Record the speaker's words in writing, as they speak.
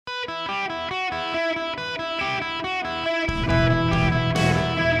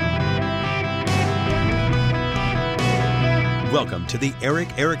Welcome to the Eric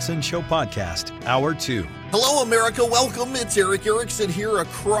Erickson Show Podcast, Hour 2. Hello, America. Welcome. It's Eric Erickson here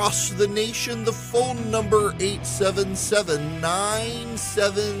across the nation. The phone number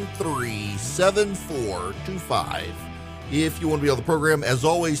 877-973-7425. If you want to be on the program, as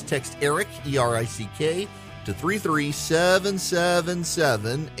always, text Eric, E-R-I-C-K, to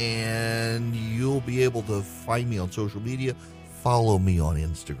 33777, and you'll be able to find me on social media. Follow me on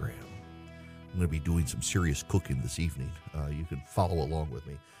Instagram. I'm going to be doing some serious cooking this evening. You can follow along with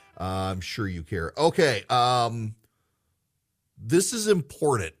me. I'm sure you care. Okay, this is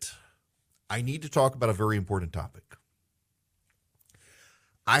important. I need to talk about a very important topic.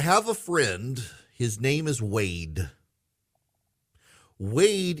 I have a friend. His name is Wade.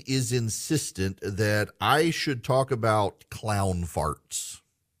 Wade is insistent that I should talk about clown farts.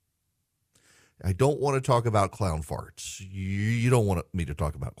 I don't want to talk about clown farts. You don't want me to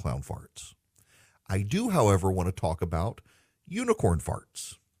talk about clown farts. I do, however, want to talk about unicorn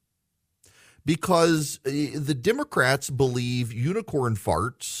farts. Because the Democrats believe unicorn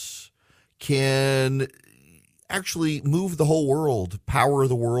farts can actually move the whole world, power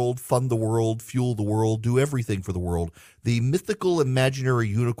the world, fund the world, fuel the world, do everything for the world. The mythical imaginary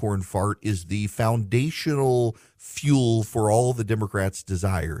unicorn fart is the foundational fuel for all the Democrats'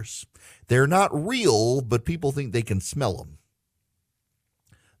 desires. They're not real, but people think they can smell them.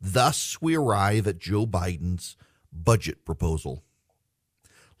 Thus, we arrive at Joe Biden's budget proposal.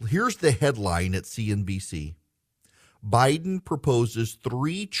 Here's the headline at CNBC. Biden proposes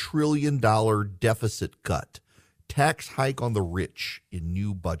 $3 trillion deficit cut, tax hike on the rich in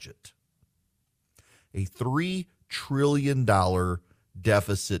new budget. A $3 trillion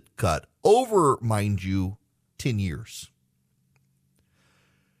deficit cut over, mind you, 10 years.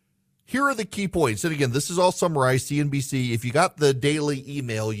 Here are the key points. And again, this is all summarized, CNBC. If you got the daily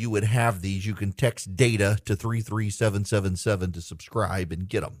email, you would have these. You can text DATA to 33777 to subscribe and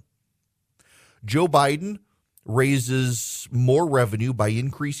get them. Joe Biden raises more revenue by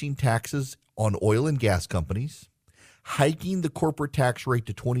increasing taxes on oil and gas companies, hiking the corporate tax rate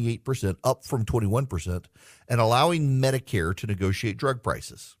to 28%, up from 21%, and allowing Medicare to negotiate drug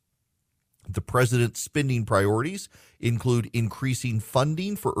prices. The president's spending priorities include increasing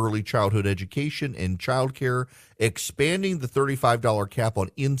funding for early childhood education and childcare, expanding the $35 cap on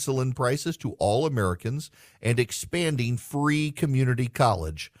insulin prices to all Americans, and expanding free community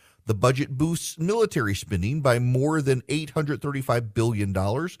college. The budget boosts military spending by more than $835 billion,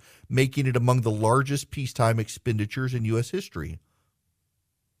 making it among the largest peacetime expenditures in U.S. history.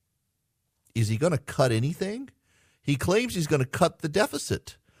 Is he going to cut anything? He claims he's going to cut the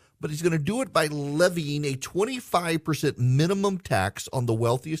deficit, but he's going to do it by levying a 25% minimum tax on the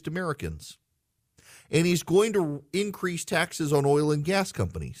wealthiest Americans. And he's going to increase taxes on oil and gas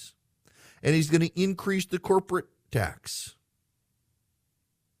companies. And he's going to increase the corporate tax.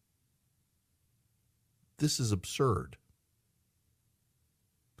 This is absurd.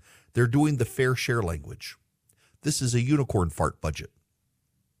 They're doing the fair share language. This is a unicorn fart budget.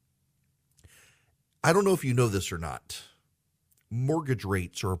 I don't know if you know this or not. Mortgage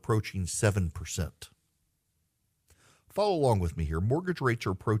rates are approaching 7%. Follow along with me here. Mortgage rates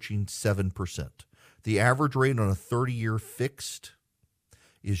are approaching 7%. The average rate on a 30-year fixed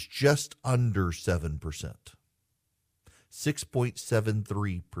is just under 7%,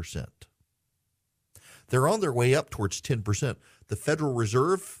 6.73%. They're on their way up towards 10%. The Federal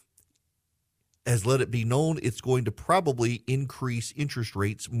Reserve has let it be known it's going to probably increase interest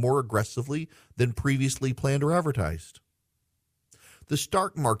rates more aggressively than previously planned or advertised. The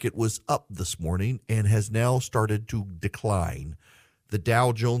stock market was up this morning and has now started to decline. The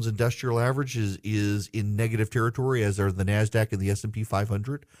Dow Jones Industrial Average is in negative territory, as are the NASDAQ and the S&P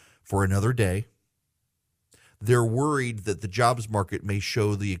 500 for another day. They're worried that the jobs market may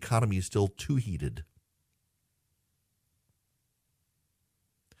show the economy is still too heated.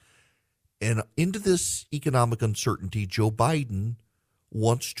 And into this economic uncertainty, Joe Biden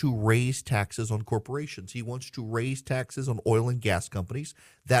wants to raise taxes on corporations. He wants to raise taxes on oil and gas companies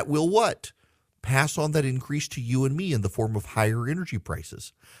that will what? Pass on that increase to you and me in the form of higher energy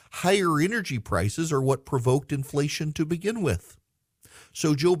prices. Higher energy prices are what provoked inflation to begin with.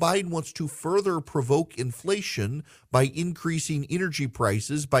 So Joe Biden wants to further provoke inflation by increasing energy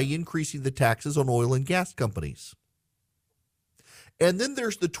prices, by increasing the taxes on oil and gas companies. And then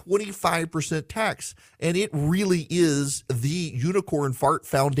there's the 25% tax, and it really is the unicorn fart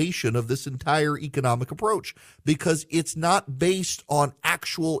foundation of this entire economic approach, because it's not based on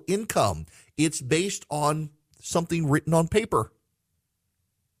actual income. It's based on something written on paper.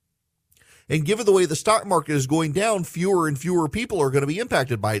 And given the way the stock market is going down, fewer and fewer people are going to be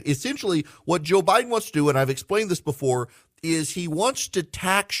impacted by it. Essentially, what Joe Biden wants to do, and I've explained this before, is he wants to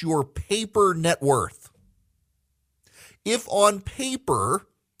tax your paper net worth. If on paper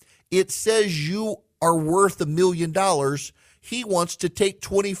it says you are worth $1 million, he wants to take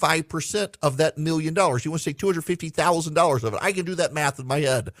 25% of that $1 million. He wants to take $250,000 of it. I can do that math in my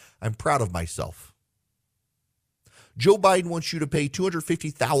head. I'm proud of myself. Joe Biden wants you to pay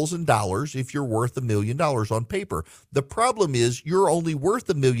 $250,000 if you're worth $1 million on paper. The problem is you're only worth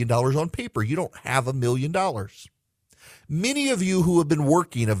 $1 million on paper. You don't have $1 million. Many of you who have been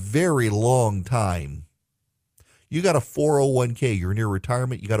working a very long time, you got a 401k, you're near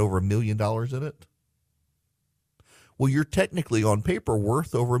retirement, you got over $1 million in it. Well, you're technically on paper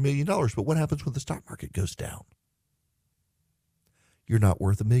worth over $1 million, but what happens when the stock market goes down? You're not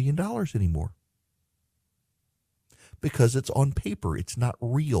worth $1 million anymore. Because it's on paper. It's not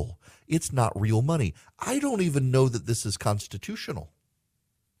real. It's not real money. I don't even know that this is constitutional.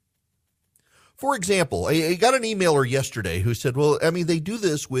 For example, I got an emailer yesterday who said, well, I mean, they do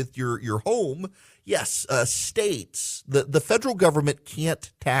this with your home. Yes, states, the federal government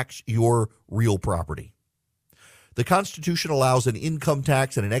can't tax your real property. The Constitution allows an income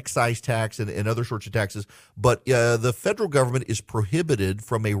tax and an excise tax and other sorts of taxes, but the federal government is prohibited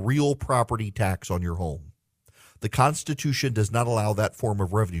from a real property tax on your home. The Constitution does not allow that form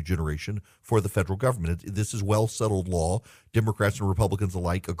of revenue generation for the federal government. This is well-settled law. Democrats and Republicans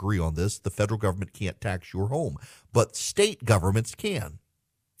alike agree on this. The federal government can't tax your home, but state governments can.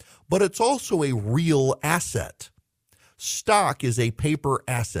 But it's also a real asset. Stock is a paper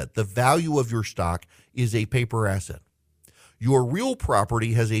asset. The value of your stock is a paper asset. Your real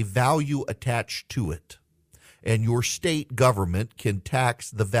property has a value attached to it. And your state government can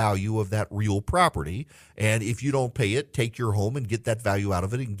tax the value of that real property. And if you don't pay it, take your home and get that value out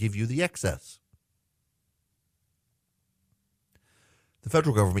of it and give you the excess. The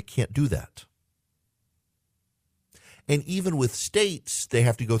federal government can't do that. And even with states, they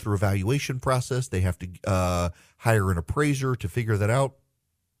have to go through a valuation process. They have to hire an appraiser to figure that out.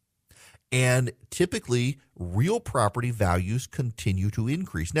 And typically, real property values continue to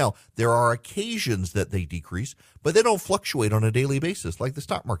increase. Now, there are occasions that they decrease, but they don't fluctuate on a daily basis like the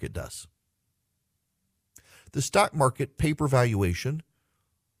stock market does. The stock market paper valuation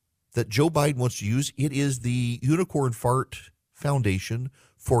that Joe Biden wants to use, it is the unicorn fart foundation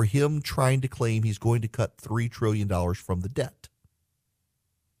for him trying to claim he's going to cut $3 trillion from the debt.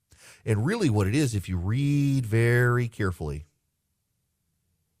 And really what it is, if you read very carefully,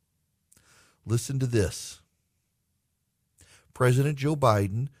 listen to this. President Joe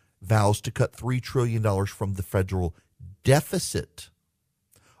Biden vows to cut $3 trillion from the federal deficit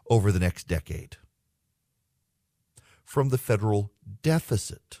over the next decade. From the federal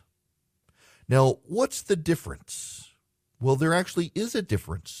deficit. Now, what's the difference? Well, there actually is a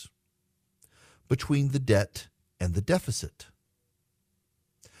difference between the debt and the deficit.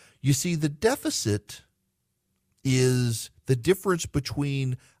 You see, the deficit is the difference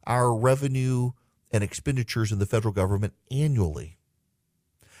between our revenue and expenditures in the federal government annually.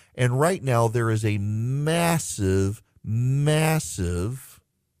 And right now, there is a massive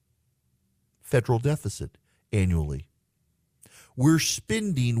federal deficit annually. We're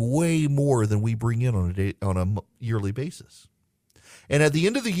spending way more than we bring in on a yearly basis. And at the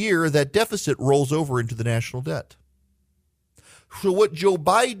end of the year, that deficit rolls over into the national debt. So what Joe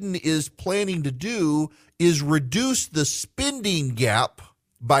Biden is planning to do is reduce the spending gap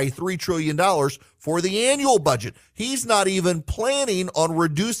by $3 trillion for the annual budget. He's not even planning on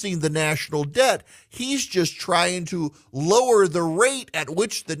reducing the national debt. He's just trying to lower the rate at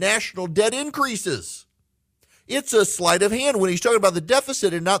which the national debt increases. It's a sleight of hand. When he's talking about the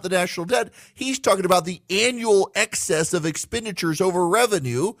deficit and not the national debt, he's talking about the annual excess of expenditures over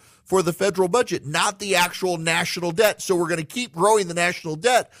revenue for the federal budget, not the actual national debt. So we're going to keep growing the national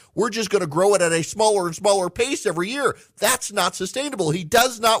debt. We're just going to grow it at a smaller and smaller pace every year. That's not sustainable. He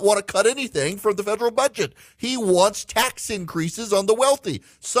does not want to cut anything from the federal budget. He wants tax increases on the wealthy,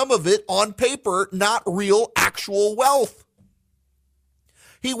 some of it on paper, not real actual wealth.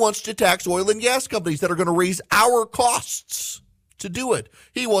 He wants to tax oil and gas companies that are going to raise our costs to do it.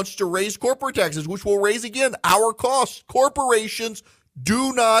 He wants to raise corporate taxes, which will raise, again, our costs. Corporations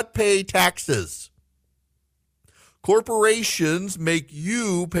do not pay taxes. Corporations make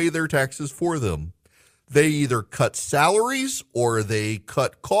you pay their taxes for them. They either cut salaries or they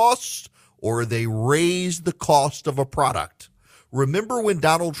cut costs or they raise the cost of a product. Remember when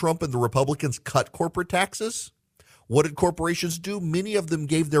Donald Trump and the Republicans cut corporate taxes? What did corporations do? Many of them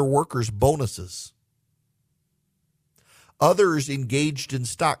gave their workers bonuses. Others engaged in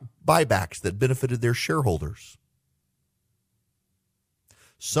stock buybacks that benefited their shareholders.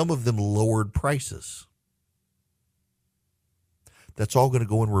 Some of them lowered prices. That's all going to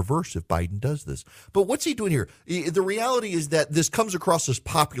go in reverse if Biden does this. But what's he doing here? The reality is that this comes across as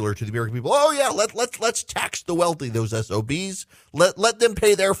popular to the American people. Oh yeah, let's tax the wealthy, those SOBs. Let them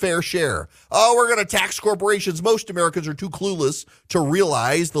pay their fair share. Oh, we're going to tax corporations. Most Americans are too clueless to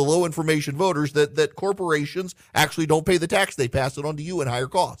realize, the low information voters, that corporations actually don't pay the tax. They pass it on to you in higher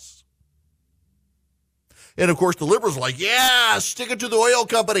costs. And of course, the liberals are like, yeah, stick it to the oil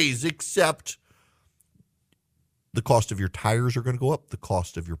companies, except the cost of your tires are going to go up. The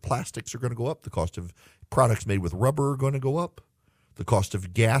cost of your plastics are going to go up. The cost of products made with rubber are going to go up. The cost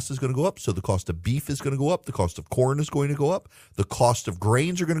of gas is going to go up. So the cost of beef is going to go up. The cost of corn is going to go up. The cost of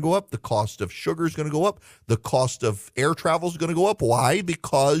grains are going to go up. The cost of sugar is going to go up. The cost of air travel is going to go up. Why?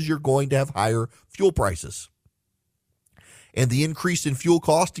 Because you're going to have higher fuel prices. And the increase in fuel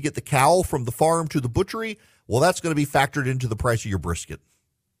cost to get the cow from the farm to the butchery, well, that's going to be factored into the price of your brisket.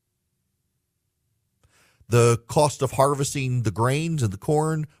 The cost of harvesting the grains and the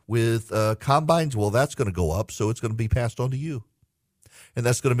corn with combines, well, that's going to go up, so it's going to be passed on to you. And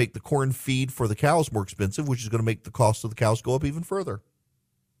that's going to make the corn feed for the cows more expensive, which is going to make the cost of the cows go up even further.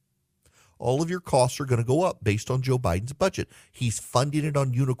 All of your costs are going to go up based on Joe Biden's budget. He's funding it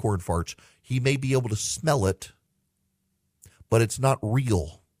on unicorn farts. He may be able to smell it, but it's not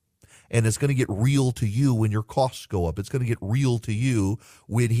real. And it's going to get real to you when your costs go up. It's going to get real to you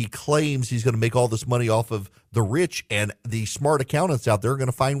when he claims he's going to make all this money off of the rich, and the smart accountants out there are going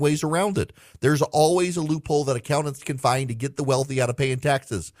to find ways around it. There's always a loophole that accountants can find to get the wealthy out of paying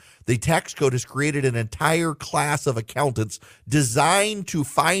taxes. The tax code has created an entire class of accountants designed to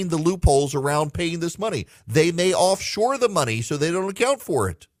find the loopholes around paying this money. They may offshore the money so they don't account for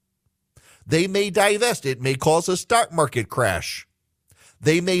it. They may divest. It may cause a stock market crash.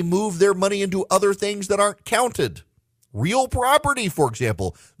 They may move their money into other things that aren't counted. Real property, for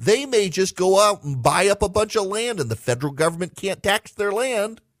example. They may just go out and buy up a bunch of land, and the federal government can't tax their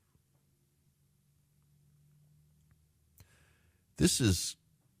land. This is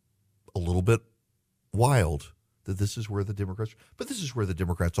a little bit wild that this is where the Democrats, but this is where the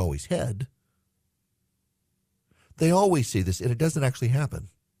Democrats always head. They always say this, and it doesn't actually happen.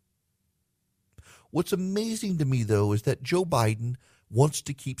 What's amazing to me, though, is that Joe Biden wants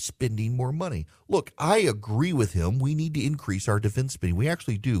to keep spending more money. Look, I agree with him. We need to increase our defense spending. We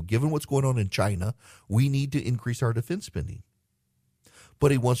actually do. Given what's going on in China, we need to increase our defense spending.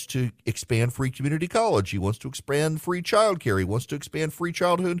 But he wants to expand free community college. He wants to expand free child care. He wants to expand free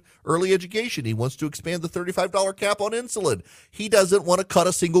childhood early education. He wants to expand the $35 cap on insulin. He doesn't want to cut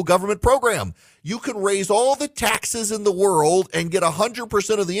a single government program. You can raise all the taxes in the world and get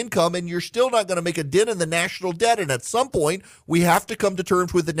 100% of the income, and you're still not going to make a dent in the national debt. And at some point, we have to come to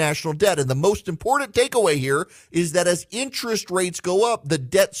terms with the national debt. And the most important takeaway here is that as interest rates go up, the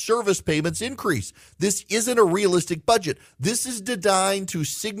debt service payments increase. This isn't a realistic budget. This is designed to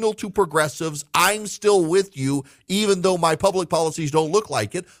signal to progressives, I'm still with you, even though my public policies don't look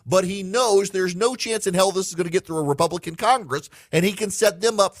like it. But he knows there's no chance in hell this is going to get through a Republican Congress, and he can set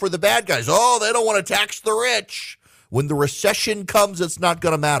them up for the bad guys. Oh, they don't want to tax the rich. When the recession comes, it's not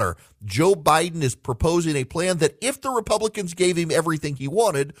going to matter. Joe Biden is proposing a plan that, if the Republicans gave him everything he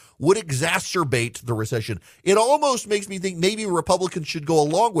wanted, would exacerbate the recession. It almost makes me think maybe Republicans should go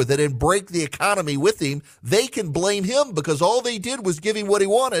along with it and break the economy with him. They can blame him because all they did was give him what he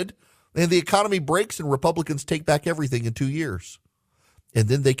wanted, and the economy breaks and Republicans take back everything in 2 years. And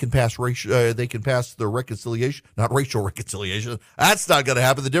then they can pass the reconciliation, not racial reconciliation. That's not going to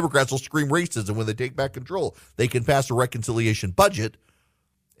happen. The Democrats will scream racism when they take back control. They can pass a reconciliation budget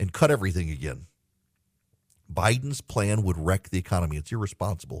and cut everything again. Biden's plan would wreck the economy. It's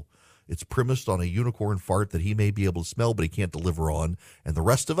irresponsible. It's premised on a unicorn fart that he may be able to smell, but he can't deliver on. And the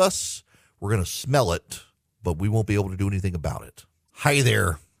rest of us, we're going to smell it, but we won't be able to do anything about it. Hi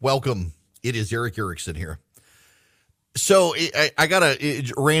there. Welcome. It is Eric Erickson here. So I got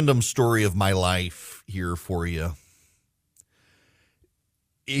a random story of my life here for you.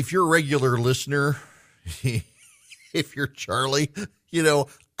 If you're a regular listener, if you're Charlie, you know,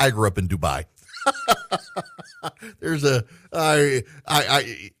 I grew up in Dubai.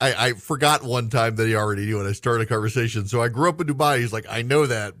 I forgot one time that he already knew, and I started a conversation. So I grew up in Dubai. He's like, I know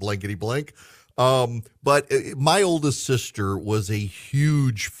that, blankety blank. But my oldest sister was a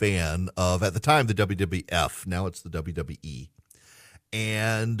huge fan of, at the time, the WWF. Now it's the WWE.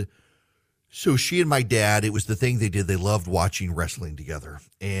 And so she and my dad, it was the thing they did. They loved watching wrestling together.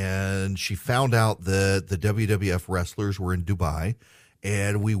 And she found out that the WWF wrestlers were in Dubai.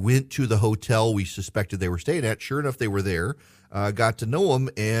 And we went to the hotel we suspected they were staying at. Sure enough, they were there. Got to know them,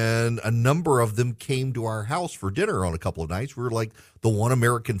 and a number of them came to our house for dinner on a couple of nights. We were like the one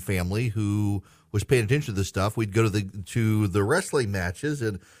American family who was paying attention to this stuff, we'd go to the wrestling matches,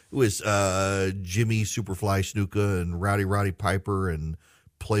 and it was Jimmy Superfly Snuka and Rowdy Piper and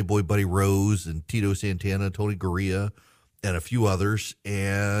Playboy Buddy Rose and Tito Santana, Tony Gurria, and a few others.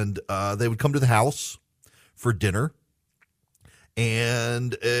 And they would come to the house for dinner.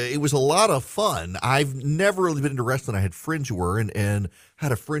 And it was a lot of fun. I've never really been into wrestling. I had friends who were, and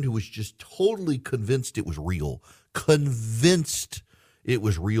had a friend who was just totally convinced it was real. Convinced it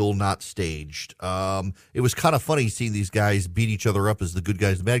was real, not staged. It was kind of funny seeing these guys beat each other up as the good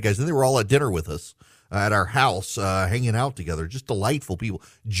guys and the bad guys. And they were all at dinner with us at our house, hanging out together. Just delightful people.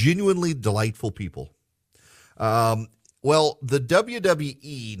 Genuinely delightful people. Well, the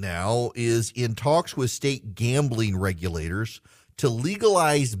WWE now is in talks with state gambling regulators to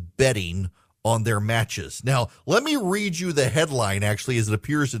legalize betting on their matches. Now, let me read you the headline, actually, as it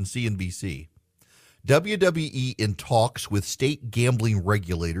appears in CNBC. WWE in talks with state gambling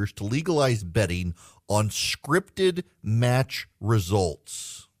regulators to legalize betting on scripted match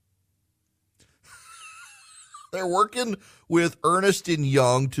results. They're working with Ernst &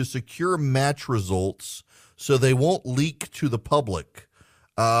 Young to secure match results so they won't leak to the public.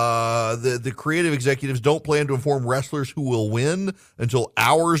 The creative executives don't plan to inform wrestlers who will win until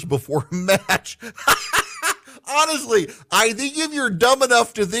hours before a match. Honestly, I think if you're dumb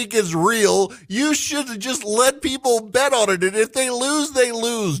enough to think it's real, you should just let people bet on it. And if they lose, they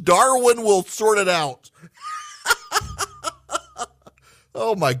lose. Darwin will sort it out.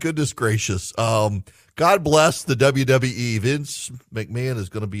 Oh, my goodness gracious. God bless the WWE. Vince McMahon is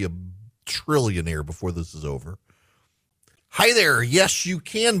going to be a trillionaire before this is over. Hi there. Yes, you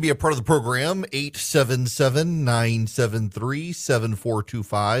can be a part of the program.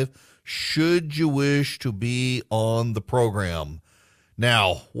 877-973-7425. Should you wish to be on the program.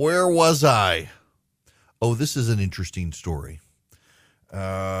 Now, where was I? Oh, this is an interesting story.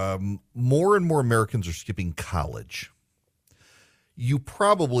 More and more Americans are skipping college. You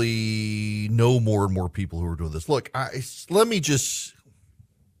probably know more and more people who are doing this. Look, let me just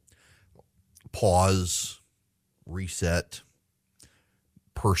pause, reset,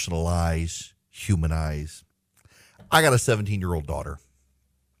 personalize, humanize. I got a 17-year-old daughter.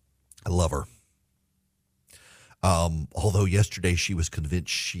 I love her. Although yesterday she was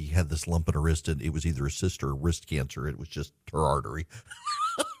convinced she had this lump in her wrist and it was either a cyst or wrist cancer. It was just her artery.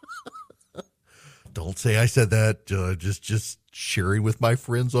 Don't say I said that. Just sharing with my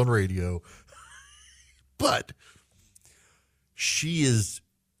friends on radio. But she's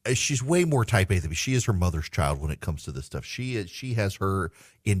way more type A than me. She is her mother's child when it comes to this stuff. She has her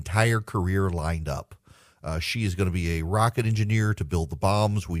entire career lined up. She is going to be a rocket engineer to build the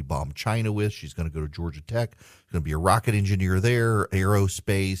bombs we bomb China with. She's going to go to Georgia Tech. Going to be a rocket engineer there,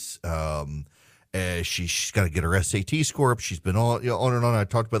 aerospace. She's got to get her SAT score up. She's been on and on. I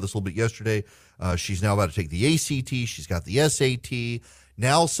talked about this a little bit yesterday. She's now about to take the ACT. She's got the SAT.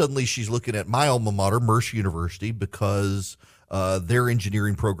 Now suddenly she's looking at my alma mater, Mercer University, because their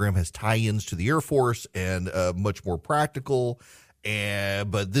engineering program has tie-ins to the Air Force and much more practical.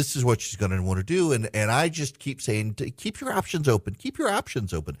 But this is what she's going to want to do. And I just keep saying, keep your options open. Keep your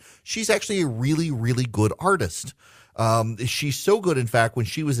options open. She's actually a really, really good artist. She's so good. In fact, when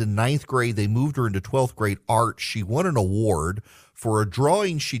she was in 9th grade, they moved her into 12th grade art. She won an award for a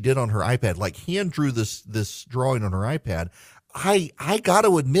drawing she did on her iPad, like hand drew this drawing on her iPad. I got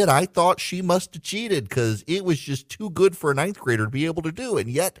to admit, I thought she must have cheated because it was just too good for a 9th grader to be able to do. And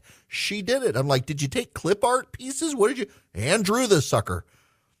yet she did it. I'm like, did you take clip art pieces? What did you hand drew this sucker?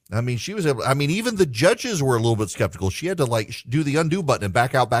 I mean, she was able, even the judges were a little bit skeptical. She had to do the undo button and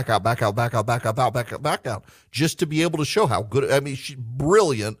back out, just to be able to show how good. She's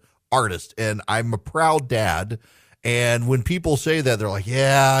brilliant artist, and I'm a proud dad. And when people say that, they're like,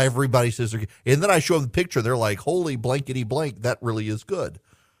 yeah, everybody says they're good. And then I show them the picture. They're like, holy blankety blank, that really is good.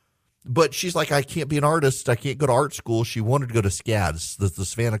 But she's like, I can't be an artist. I can't go to art school. She wanted to go to SCADS, the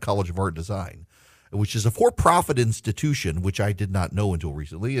Savannah College of Art and Design, which is a for-profit institution, which I did not know until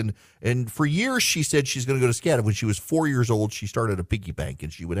recently. And for years, she said she's going to go to SCAD. When she was 4 years old, she started a piggy bank,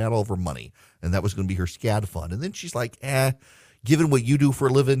 and she would add all of her money, and that was going to be her SCAD fund. And then she's like, given what you do for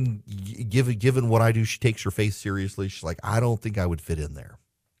a living, given what I do, she takes her faith seriously. She's like, I don't think I would fit in there.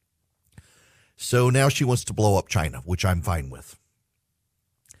 So now she wants to blow up China, which I'm fine with.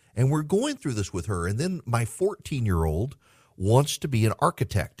 And we're going through this with her. And then my 14-year-old wants to be an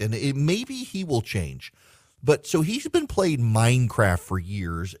architect, and maybe he will change. But so he's been playing Minecraft for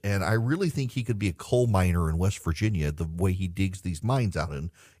years, and I really think he could be a coal miner in West Virginia the way he digs these mines out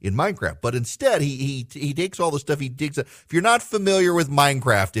in Minecraft. But instead, he takes all the stuff he digs. If you're not familiar with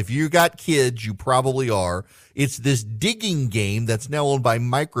Minecraft, if you got kids, you probably are. It's this digging game that's now owned by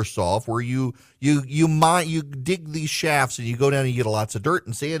Microsoft, where you dig these shafts and you go down and you get lots of dirt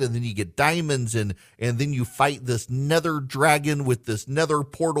and sand, and then you get diamonds, and then you fight this nether dragon with this nether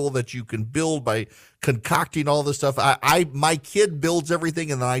portal that you can build by concocting all this stuff. My kid builds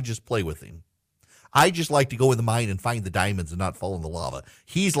everything, and then I just play with him. I just like to go in the mine and find the diamonds and not fall in the lava.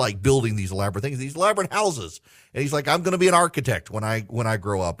 He's like building these elaborate things, these elaborate houses. And he's like, I'm going to be an architect when I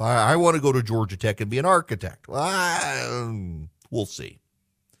grow up. I want to go to Georgia Tech and be an architect. Well, we'll see.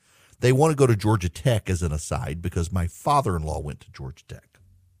 They want to go to Georgia Tech as an aside because my father-in-law went to Georgia Tech.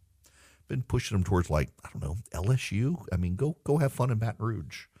 Been pushing them towards, like, I don't know, LSU. I mean, go have fun in Baton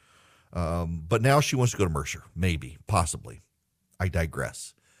Rouge. But now she wants to go to Mercer. Maybe, possibly. I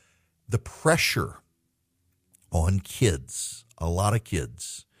digress. The pressure on kids, a lot of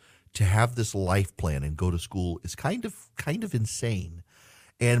kids, to have this life plan and go to school is kind of insane.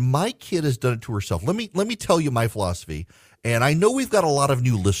 And my kid has done it to herself. Let me tell you my philosophy. And I know we've got a lot of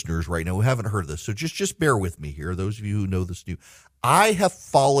new listeners right now who haven't heard this, so just bear with me here. Those of you who know this new, I have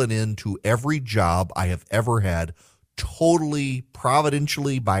fallen into every job I have ever had, totally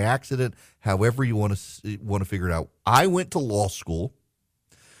providentially, by accident, however you want to figure it out. I went to law school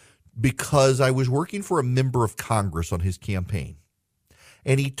because I was working for a member of Congress on his campaign.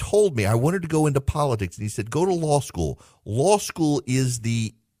 And he told me I wanted to go into politics. And he said, go to law school. Law school is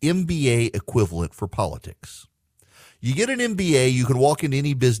the MBA equivalent for politics. You get an MBA, you can walk into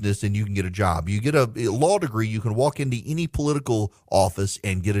any business and you can get a job. You get a law degree, you can walk into any political office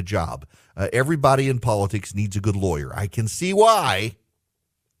and get a job. Everybody in politics needs a good lawyer. I can see why.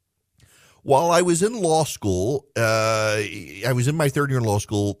 While I was in law school, I was in my third year in law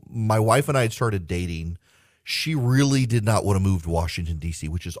school, my wife and I had started dating. She really did not want to move to Washington, D.C.,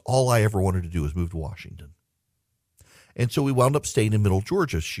 which is all I ever wanted to do, was move to Washington. And so we wound up staying in Middle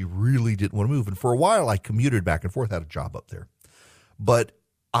Georgia. She really didn't want to move. And for a while, I commuted back and forth, had a job up there. But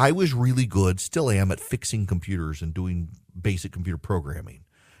I was really good, still am, at fixing computers and doing basic computer programming.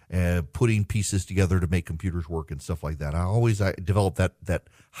 Putting pieces together to make computers work and stuff like that. I developed that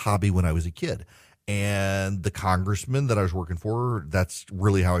hobby when I was a kid. And the congressman that I was working for, that's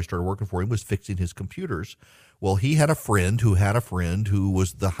really how I started working for him, was fixing his computers. Well, he had a friend who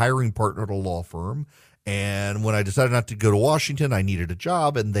was the hiring partner at a law firm. And when I decided not to go to Washington, I needed a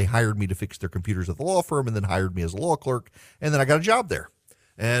job, and they hired me to fix their computers at the law firm, and then hired me as a law clerk. And then I got a job there.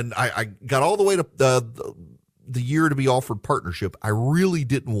 And I got all the way to the year to be offered partnership. I really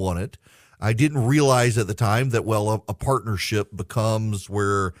didn't want it. I didn't realize at the time that, well, a partnership becomes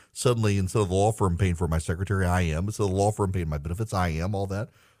where suddenly, instead of the law firm paying for my secretary, I am. Instead of the law firm paying my benefits, I am. All that.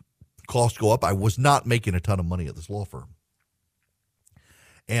 Costs go up. I was not making a ton of money at this law firm.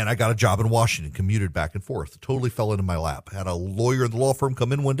 And I got a job in Washington, commuted back and forth. Totally fell into my lap. Had a lawyer in the law firm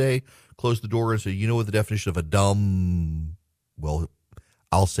come in one day, close the door, and say, you know what the definition of a dumb, well,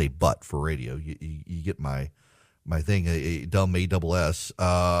 I'll say butt for radio. You get my thing, a dumb ASS.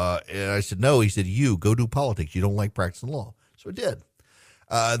 And I said, no. He said, you go do politics. You don't like practicing law. So I did.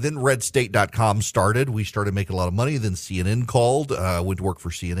 Then redstate.com started. We started making a lot of money. Then CNN called, went to work for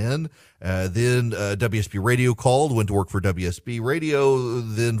CNN. Then WSB Radio called, went to work for WSB Radio.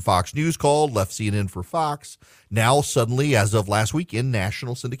 Then Fox News called, left CNN for Fox. Now suddenly, as of last week, in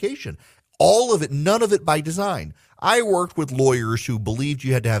national syndication. All of it, none of it by design. I worked with lawyers who believed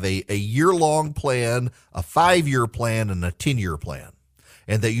you had to have a year-long plan, a 5-year plan, and a 10-year plan,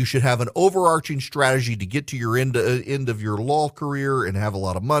 and that you should have an overarching strategy to get to your end of your law career and have a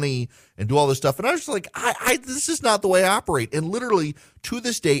lot of money and do all this stuff. And I was like, this is not the way I operate. And literally, to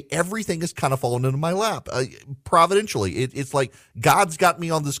this day, everything has kind of fallen into my lap. Providentially, it's like God's got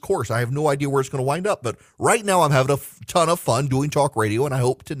me on this course. I have no idea where it's going to wind up. But right now, I'm having a ton of fun doing talk radio, and I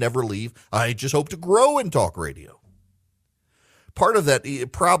hope to never leave. I just hope to grow in talk radio. Part of that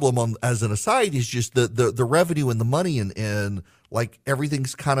problem, as an aside, is just the revenue and the money, and like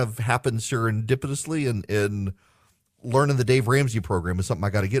everything's kind of happened serendipitously, and learning the Dave Ramsey program is something I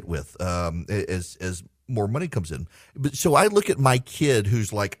got to get with as more money comes in. But so I look at my kid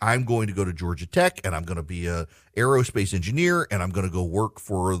who's like, I'm going to go to Georgia Tech, and I'm going to be a aerospace engineer, and I'm going to go work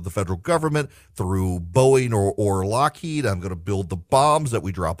for the federal government through Boeing or Lockheed. I'm going to build the bombs that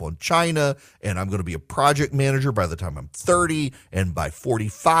we drop on China, and I'm going to be a project manager by the time I'm 30, and by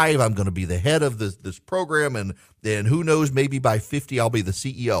 45, I'm going to be the head of this program, and then who knows, maybe by 50, I'll be the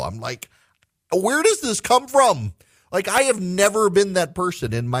CEO. I'm like, where does this come from? Like, I have never been that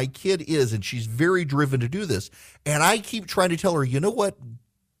person, and my kid is, and she's very driven to do this. And I keep trying to tell her, you know what?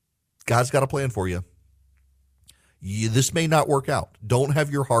 God's got a plan for you. This may not work out. Don't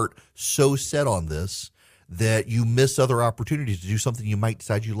have your heart so set on this that you miss other opportunities to do something you might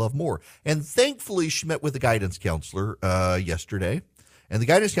decide you love more. And thankfully, she met with a guidance counselor yesterday, and the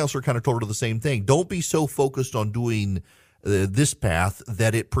guidance counselor kind of told her the same thing. Don't be so focused on doing this path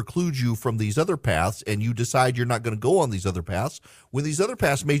that it precludes you from these other paths, and you decide you're not going to go on these other paths when these other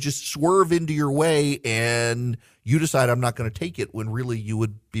paths may just swerve into your way and you decide I'm not going to take it when really you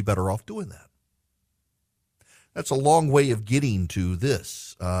would be better off doing that. That's a long way of getting to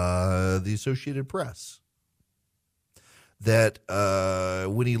this, the Associated Press. That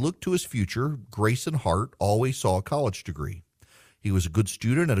when he looked to his future, Grayson Hart always saw a college degree. He was a good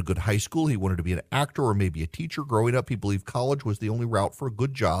student at a good high school. He wanted to be an actor or maybe a teacher. Growing up, he believed college was the only route for a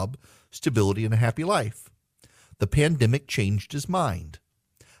good job, stability, and a happy life. The pandemic changed his mind.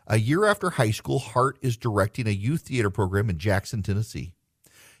 A year after high school, Hart is directing a youth theater program in Jackson, Tennessee.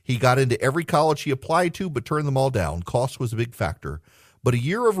 He got into every college he applied to, but turned them all down. Cost was a big factor. But a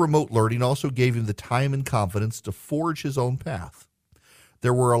year of remote learning also gave him the time and confidence to forge his own path.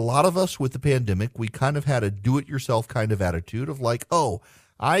 There were a lot of us with the pandemic. We kind of had a do-it-yourself kind of attitude of like, oh,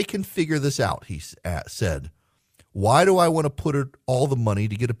 I can figure this out, he said. Why do I want to put all the money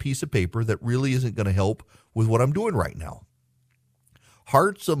to get a piece of paper that really isn't going to help with what I'm doing right now?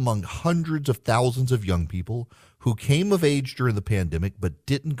 Hart's among hundreds of thousands of young people who came of age during the pandemic but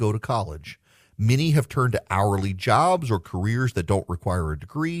didn't go to college. Many have turned to hourly jobs or careers that don't require a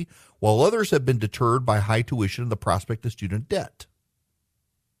degree, while others have been deterred by high tuition and the prospect of student debt.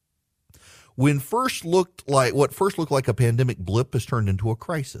 What first looked like a pandemic blip has turned into a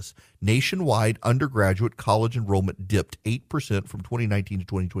crisis. Nationwide undergraduate college enrollment dipped 8% from 2019 to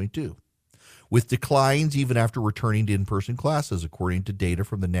 2022, with declines even after returning to in-person classes, according to data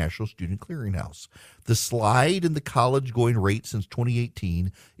from the National Student Clearinghouse. The slide in the college-going rate since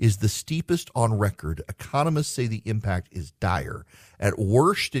 2018 is the steepest on record. Economists say the impact is dire. At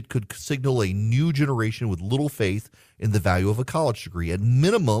worst, it could signal a new generation with little faith in the value of a college degree. At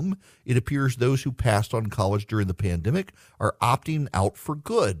minimum, it appears those who passed on college during the pandemic are opting out for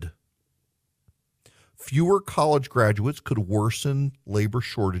good. Fewer college graduates could worsen labor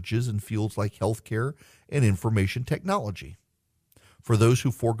shortages in fields like healthcare and information technology. For those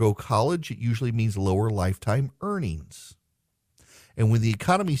who forego college, it usually means lower lifetime earnings. And when the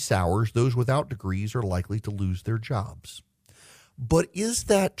economy sours, those without degrees are likely to lose their jobs. But is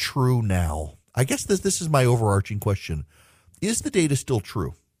that true now? I guess this is my overarching question. Is the data still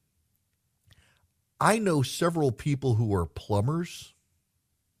true? I know several people who are plumbers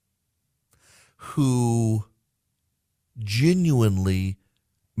who genuinely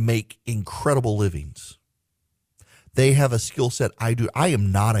make incredible livings. They have a skill set I do. I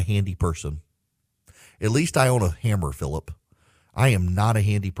am not a handy person. At least I own a hammer, Philip. I am not a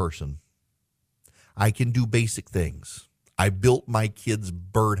handy person. I can do basic things. I built my kid's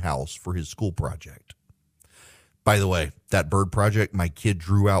birdhouse for his school project. By the way, that bird project, my kid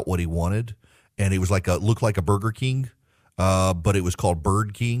drew out what he wanted, and it was looked like a Burger King, but it was called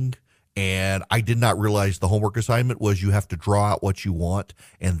Bird King. And I did not realize the homework assignment was you have to draw out what you want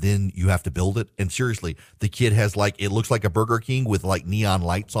and then you have to build it. And seriously, the kid has it looks like a Burger King with neon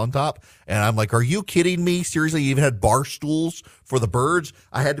lights on top. And I'm like, are you kidding me? Seriously, you even had bar stools for the birds.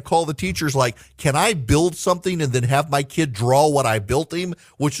 I had to call the teachers can I build something and then have my kid draw what I built him,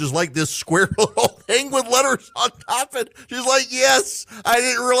 which is like this square little thing with letters on top. And she's like, yes, I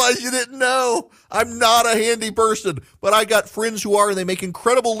didn't realize you didn't know. I'm not a handy person, but I got friends who are, and they make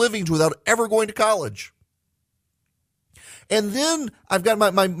incredible livings without ever going to college. And then I've got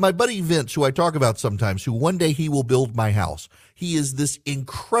my buddy Vince, who I talk about sometimes, who one day he will build my house. He is this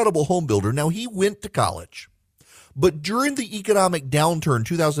incredible home builder. Now, he went to college, but during the economic downturn,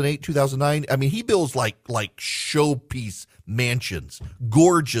 2008, 2009, he builds like showpiece mansions,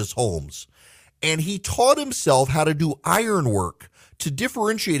 gorgeous homes. And he taught himself how to do ironwork to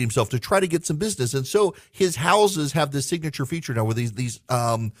differentiate himself, to try to get some business. And so his houses have this signature feature now with these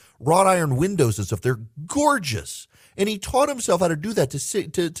wrought iron windows and stuff. They're gorgeous. And he taught himself how to do that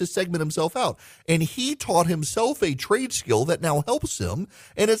to segment himself out. And he taught himself a trade skill that now helps him.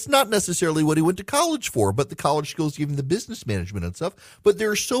 And it's not necessarily what he went to college for, but the college skills give him the business management and stuff. But there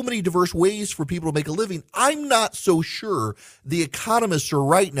are so many diverse ways for people to make a living. I'm not so sure the economists are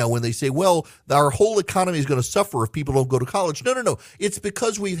right now when they say, well, our whole economy is going to suffer if people don't go to college. No. It's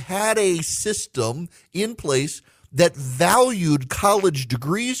because we've had a system in place that valued college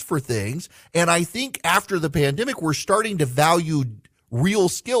degrees for things. And I think after the pandemic, we're starting to value real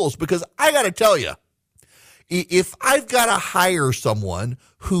skills, because I got to tell you, If I've got to hire someone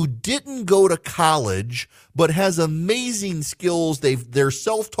who didn't go to college but has amazing skills, they're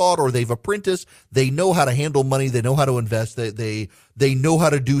self-taught or they've apprenticed, they know how to handle money, they know how to invest, they know how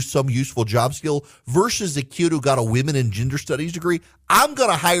to do some useful job skill, versus a kid who got a women and gender studies degree, I'm going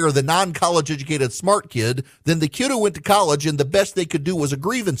to hire the non-college educated smart kid than the kid who went to college and the best they could do was a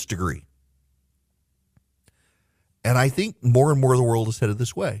grievance degree. And I think more and more of the world is headed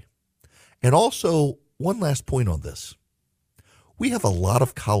this way. And also, one last point on this. We have a lot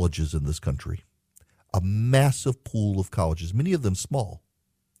of colleges in this country, a massive pool of colleges, many of them small.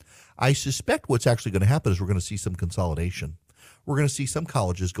 I suspect what's actually going to happen is we're going to see some consolidation. We're going to see some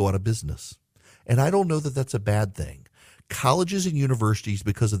colleges go out of business. And I don't know that that's a bad thing. Colleges and universities,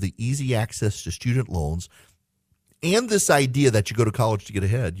 because of the easy access to student loans and this idea that you go to college to get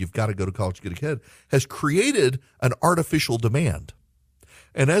ahead, you've got to go to college to get ahead, has created an artificial demand.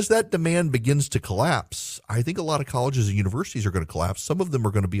 And as that demand begins to collapse, I think a lot of colleges and universities are going to collapse. Some of them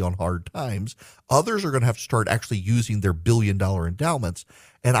are going to be on hard times. Others are going to have to start actually using their billion-dollar endowments.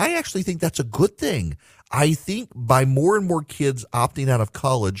 And I actually think that's a good thing. I think by more and more kids opting out of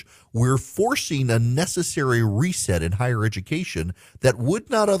college, we're forcing a necessary reset in higher education that would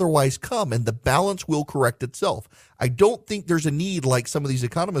not otherwise come, and the balance will correct itself. I don't think there's a need, like some of these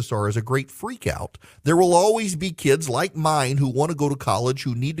economists are, as a great freak out. There will always be kids like mine who want to go to college,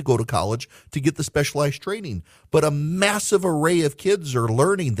 who need to go to college to get the specialized training. But a massive array of kids are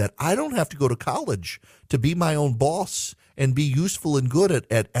learning that I don't have to go to college to be my own boss and be useful and good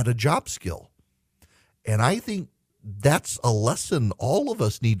at a job skill. And I think that's a lesson all of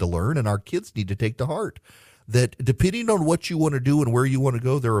us need to learn and our kids need to take to heart, that depending on what you want to do and where you want to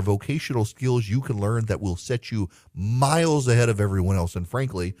go, there are vocational skills you can learn that will set you miles ahead of everyone else. And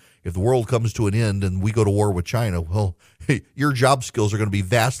frankly, if the world comes to an end and we go to war with China, well, hey, your job skills are going to be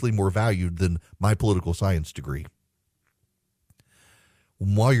vastly more valued than my political science degree.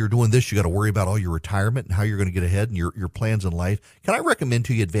 While you're doing this, you got to worry about all your retirement and how you're going to get ahead and your plans in life. Can I recommend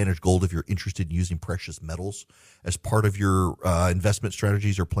to you Advantage Gold if you're interested in using precious metals as part of your investment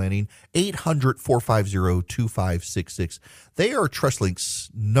strategies or planning? 800-450-2566. They are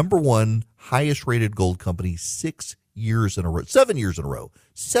TrustLink's number one highest rated gold company 7 years in a row.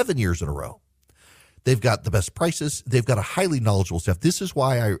 They've got the best prices. They've got a highly knowledgeable staff. This is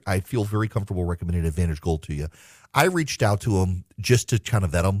why I feel very comfortable recommending Advantage Gold to you. I reached out to them just to kind of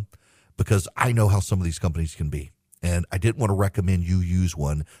vet them because I know how some of these companies can be. And I didn't want to recommend you use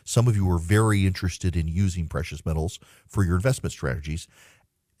one. Some of you are very interested in using precious metals for your investment strategies.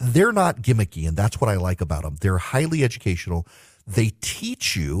 They're not gimmicky, and that's what I like about them. They're highly educational. They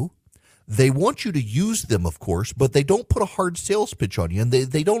teach you. They want you to use them, of course, but they don't put a hard sales pitch on you, and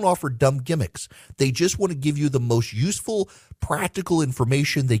they don't offer dumb gimmicks. They just want to give you the most useful, practical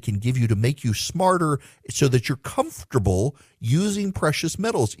information they can give you to make you smarter so that you're comfortable using precious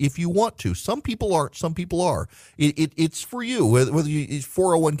metals if you want to. Some people aren't, some people are. It's for you, whether it's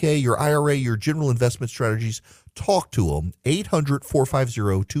 401k, your IRA, your general investment strategies. Talk to them,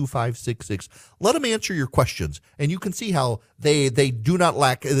 800-450-2566. Let them answer your questions, and you can see how they do not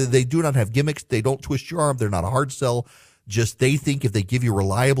have gimmicks. They don't twist your arm. They're not a hard sell. Just they think if they give you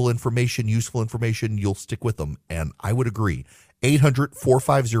reliable information, useful information, you'll stick with them, and I would agree.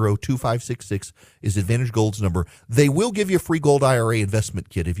 800-450-2566 is Advantage Gold's number. They will give you a free gold IRA investment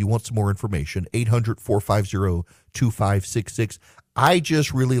kit if you want some more information, 800-450-2566. I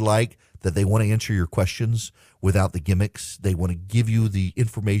just really like that they want to answer your questions without the gimmicks. They want to give you the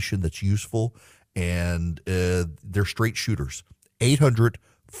information that's useful, and they're straight shooters.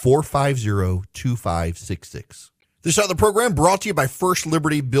 800-450-2566. This other program brought to you by First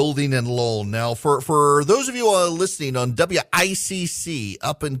Liberty Building and Loan. Now, for those of you listening on WICC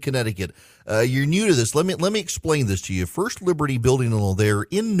up in Connecticut, you're new to this. Let me explain this to you. First Liberty Building and Loan, they're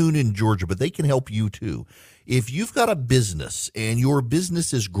in Noonan, Georgia, but they can help you too. If you've got a business and your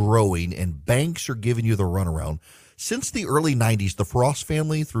business is growing and banks are giving you the runaround, since the early 90s, the Frost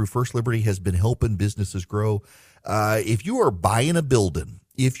family through First Liberty has been helping businesses grow. If you are buying a building,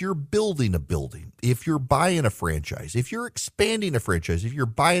 if you're building a building, if you're buying a franchise, if you're expanding a franchise, if you're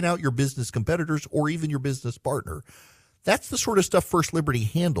buying out your business competitors or even your business partner, that's the sort of stuff First Liberty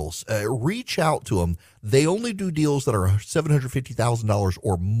handles. Reach out to them. They only do deals that are $750,000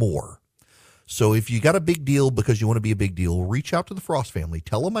 or more. So if you got a big deal because you want to be a big deal, reach out to the Frost family.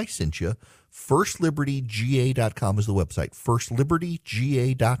 Tell them I sent you. FirstLibertyGA.com is the website.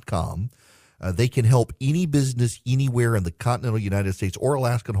 FirstLibertyGA.com. They can help any business anywhere in the continental United States or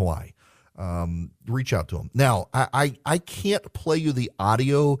Alaska and Hawaii. Reach out to them. Now, I can't play you the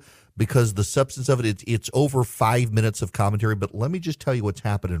audio because the substance of it's over 5 minutes of commentary, but let me just tell you what's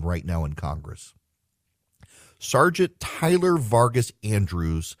happening right now in Congress. Sergeant Tyler Vargas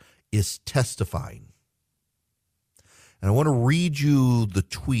Andrews is testifying. And I want to read you the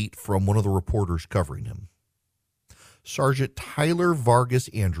tweet from one of the reporters covering him. Sergeant Tyler Vargas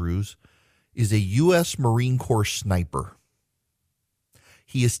Andrews is a U.S. Marine Corps sniper.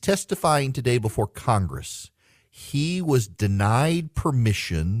 He is testifying today before Congress. He was denied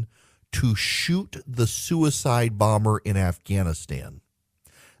permission to shoot the suicide bomber in Afghanistan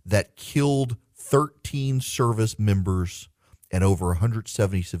that killed 13 service members and over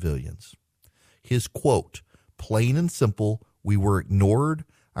 170 civilians. His quote, "Plain and simple, we were ignored.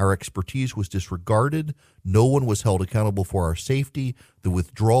 Our expertise was disregarded. No one was held accountable for our safety. The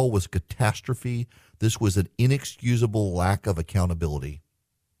withdrawal was a catastrophe. This was an inexcusable lack of accountability."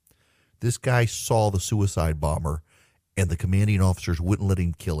 This guy saw the suicide bomber, and the commanding officers wouldn't let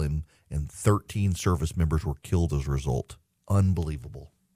him kill him, and 13 service members were killed as a result. Unbelievable.